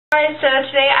Guys, so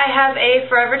today I have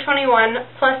a Forever 21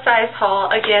 plus size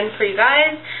haul again for you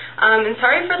guys. And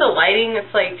sorry for the lighting,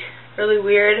 it's like really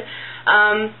weird.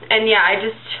 And yeah, I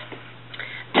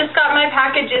just got my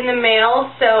package in the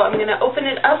mail, so I'm gonna open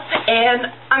it up and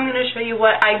I'm gonna show you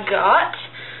what I got.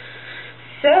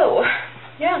 So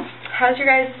yeah, how's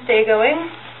your guys' day going?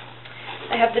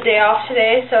 I have the day off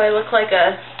today, so I look like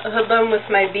a hoodlum with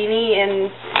my beanie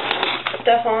and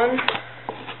stuff on.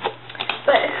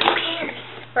 But who cares?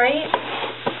 Right?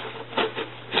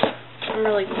 I'm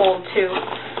really cold too.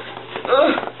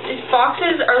 Ugh, these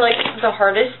boxes are like the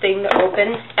hardest thing to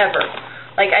open ever.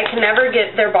 Like I can never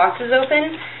get their boxes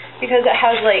open because it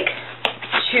has like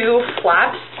two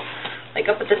flaps,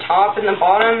 like up at the top and the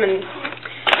bottom, and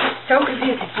it's so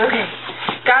confusing. Okay,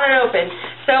 got it open.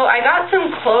 So I got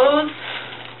some clothes.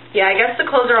 Yeah, I guess the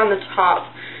clothes are on the top.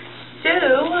 So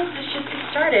let's just get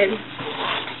started.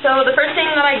 So the first thing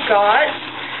that I got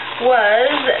was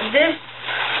this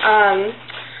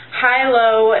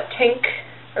high-low tank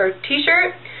or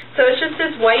t-shirt. So it's just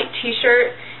this white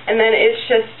t-shirt, and then it's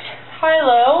just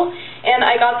high-low, and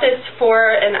I got this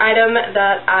for an item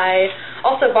that I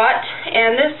also bought,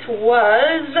 and this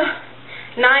was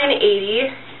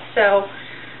 $9.80, so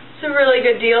it's a really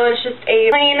good deal. It's just a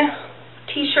plain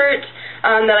t-shirt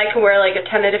that I can wear like a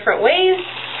ton of different ways.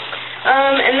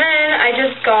 And then I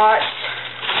just got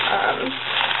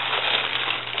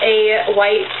a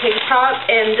white tank top,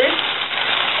 and this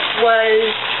was,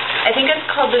 I think it's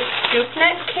called the scoop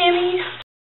neck cami,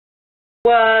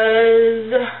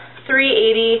 was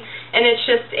 $3.80, and it's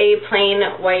just a plain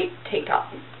white tank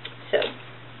top. So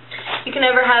you can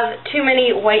never have too many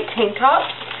white tank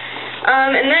tops.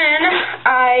 And then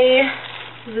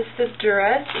is this the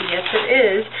dress? Yes, it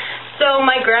is. So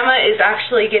my grandma is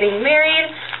actually getting married,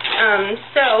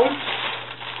 so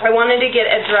I wanted to get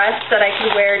a dress that I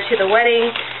could wear to the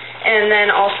wedding, and then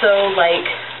also like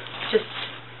just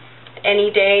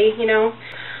any day, you know.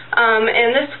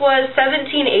 And this was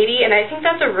 $17.80, and I think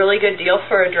that's a really good deal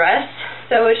for a dress.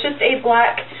 So it's just a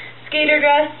black skater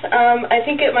dress. I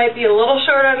think it might be a little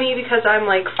short on me because I'm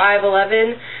like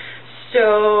 5'11",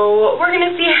 so we're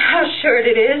gonna see how short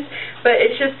it is. But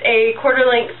it's just a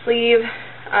quarter-length sleeve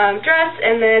dress,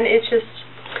 and then it just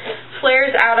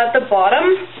flares out at the bottom.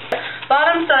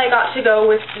 Bottoms that I got to go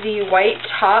with the white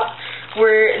top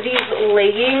were these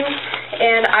leggings,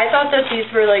 and I thought that these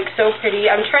were like so pretty.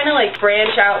 I'm trying to like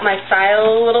branch out my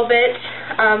style a little bit,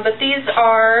 but these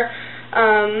are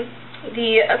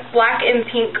the black and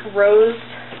pink rose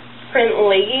print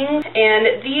leggings,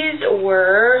 and these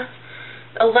were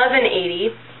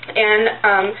 $11.80. And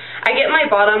I get my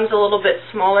bottoms a little bit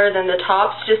smaller than the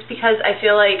tops just because I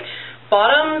feel like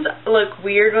bottoms look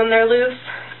weird when they're loose.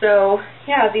 So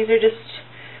yeah, these are just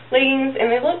leggings,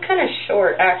 and they look kind of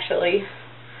short actually.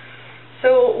 So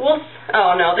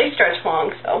oh no, they stretch long,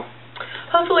 so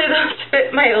hopefully those fit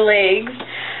my legs.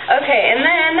 Okay, and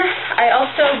then I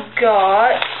also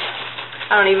got,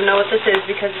 I don't even know what this is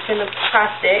because it's in the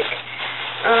plastic.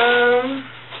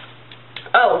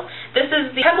 Oh, this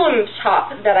is the peplum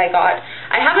top that I got.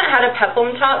 I haven't had a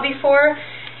peplum top before,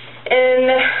 and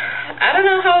I don't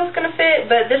know how it's gonna fit,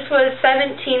 but this was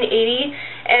 $17.80,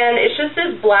 and it's just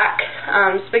this black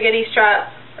spaghetti strap,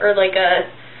 or like a,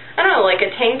 I don't know, like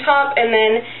a tank top, and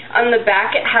then on the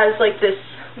back it has like this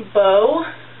bow,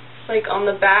 like on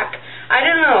the back. I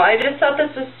don't know, I just thought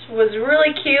this was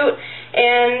really cute,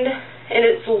 and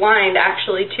it's lined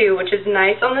actually too, which is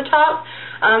nice on the top.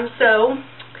 So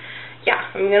yeah,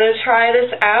 I'm gonna try this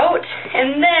out.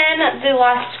 And then the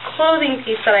last clothing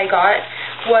piece that I got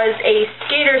was a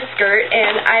skater skirt,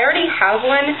 and I already have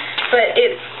one, but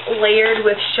it's layered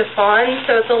with chiffon,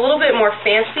 so it's a little bit more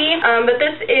fancy. But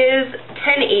this is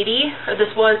 $10.80, or this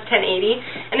was $10.80,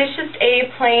 and it's just a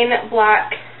plain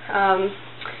black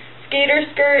skater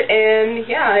skirt, and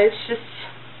yeah, it's just,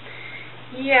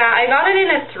 yeah, I got it in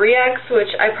a 3X,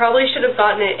 which I probably should have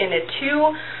gotten it in a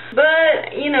 2,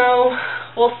 but, you know,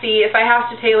 we'll see. If I have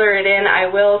to tailor it in, I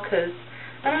will, because,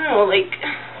 I don't know, like,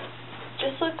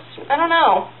 just looks, I don't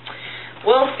know.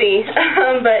 We'll see.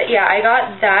 But, yeah, I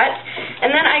got that.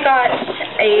 And then I got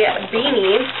a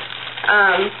beanie,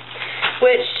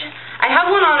 which I have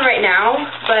one on right now,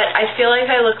 but I feel like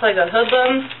I look like a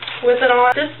hoodlum with it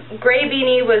on. This gray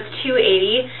beanie was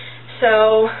 $2.80,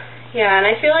 so yeah, and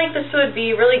I feel like this would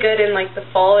be really good in like the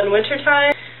fall and winter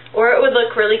time, or it would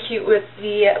look really cute with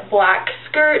the black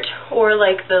skirt or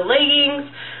like the leggings,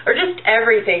 or just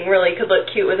everything really could look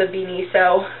cute with a beanie.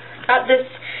 So got this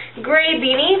gray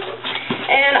beanie,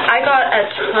 and I got a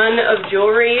ton of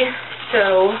jewelry,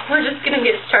 so we're just gonna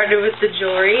get started with the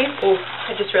jewelry. Oh,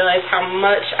 I just realized how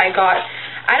much I got.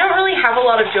 I don't really have a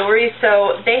lot of jewelry,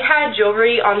 so they had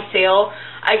jewelry on sale.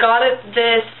 I got it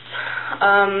this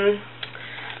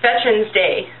Veterans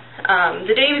Day,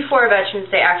 the day before Veterans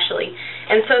Day actually,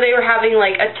 and so they were having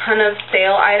like a ton of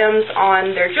sale items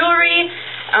on their jewelry.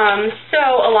 So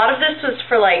a lot of this was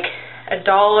for like $1,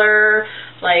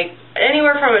 like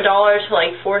anywhere from $1 to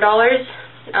like $4.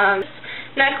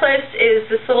 Necklace is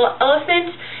this little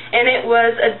elephant, and it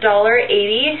was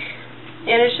 $1.80.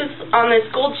 And it's just on this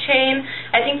gold chain.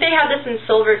 I think they have this in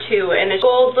silver too, and it's a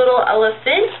gold little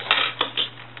elephant,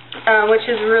 which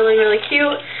is really, really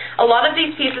cute. A lot of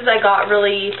these pieces I got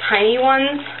really tiny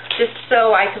ones, just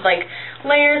so I could like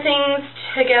layer things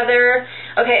together.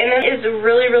 Okay, and then it's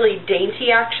really, really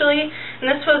dainty actually, and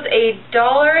this was $1.80,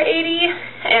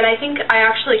 and I think I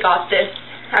actually got this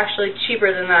actually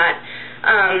cheaper than that.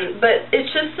 But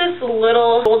it's just this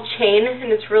little gold chain,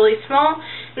 and it's really small.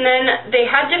 And then they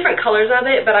had different colors of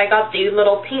it, but I got the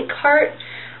little pink heart.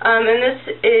 And this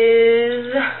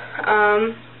is,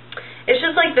 it's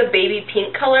just like the baby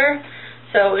pink color.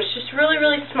 So it's just really,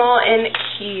 really small and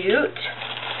cute.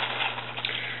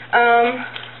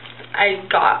 I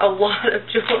got a lot of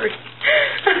jewelry,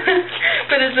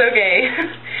 but it's okay.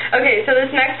 Okay, so this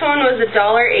next one was $1.80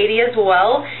 as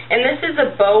well, and this is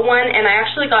a bow one, and I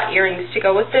actually got earrings to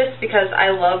go with this because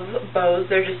I love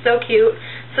bows. They're just so cute.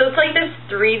 So it's like this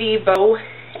 3D bow,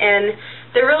 and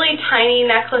they're really tiny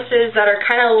necklaces that are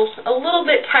kind of a little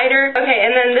bit tighter. Okay,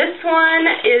 and then this one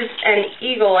is an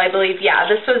eagle, I believe. Yeah,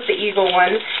 this was the eagle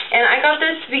one, and I got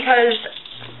this because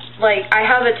like I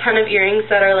have a ton of earrings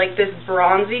that are like this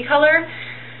bronzy color.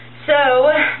 So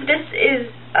this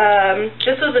is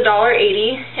this was $1.80,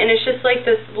 and it's just like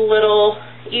this little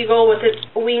eagle with its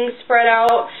wings spread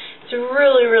out. It's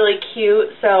really, really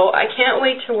cute, so I can't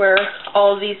wait to wear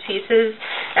all of these pieces.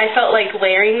 I felt like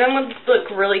layering them would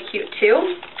look really cute too.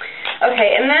 Okay,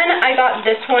 and then I got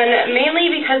this one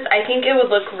mainly because I think it would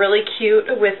look really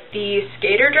cute with the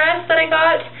skater dress that I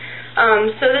got.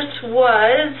 So this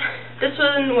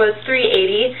one was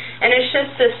 $3.80, and it's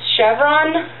just this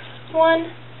chevron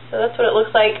one. So that's what it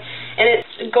looks like, and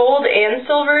it's gold and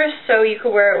silver, so you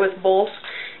could wear it with both.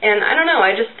 And I don't know,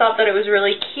 I just thought that it was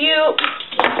really cute,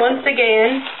 once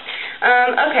again.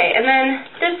 Okay, and then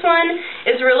this one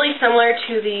is really similar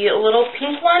to the little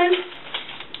pink one,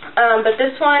 but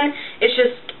this one is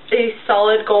just a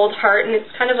solid gold heart, and it's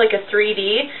kind of like a 3D,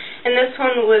 and this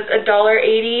one was $1.80.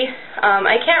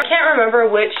 I can't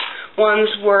remember which ones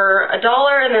were $1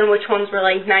 and then which ones were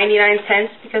like 99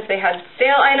 cents because they had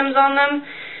sale items on them.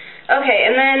 Okay,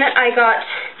 and then I got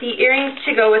the earrings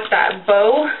to go with that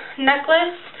bow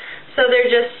necklace. So they're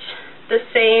just the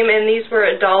same, and these were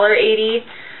 $1.80.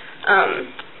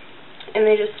 And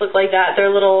they just look like that.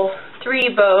 They're little 3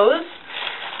 bows.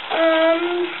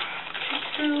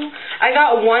 I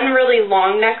got one really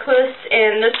long necklace,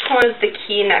 and this one is the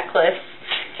key necklace.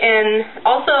 And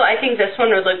also, I think this one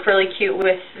would look really cute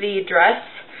with the dress.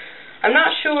 I'm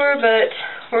not sure, but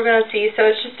we're going to see. So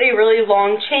it's just a really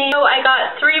long chain. So I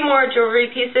got 3 more jewelry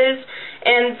pieces,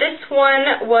 and this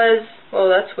one was, oh,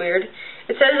 that's weird.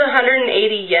 It says 180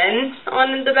 yen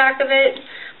on the back of it,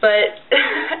 but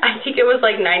I think it was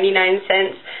like 99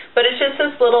 cents. But it's just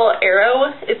this little arrow.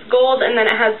 It's gold, and then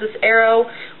it has this arrow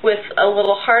with a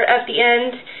little heart at the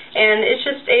end, and it's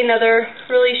just another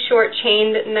really short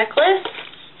chained necklace.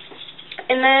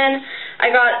 And then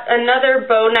I got another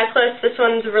bow necklace. This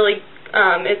one's really,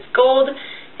 it's gold,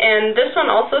 and this one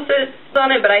also says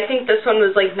on it, but I think this one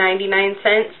was like 99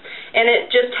 cents, and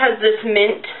it just has this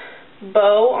mint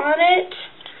bow on it.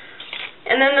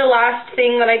 And then the last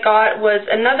thing that I got was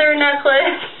another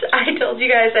necklace. I told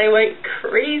you guys I went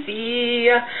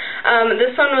crazy.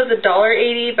 This one was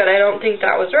 $1.80, but I don't think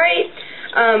that was right.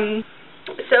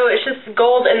 So it's just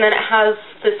gold, and then it has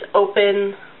this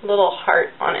open little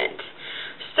heart on it.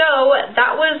 So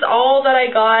that was all that I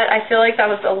got. I feel like that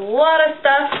was a lot of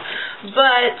stuff,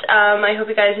 but I hope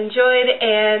you guys enjoyed,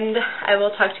 and I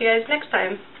will talk to you guys next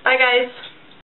time. Bye, guys.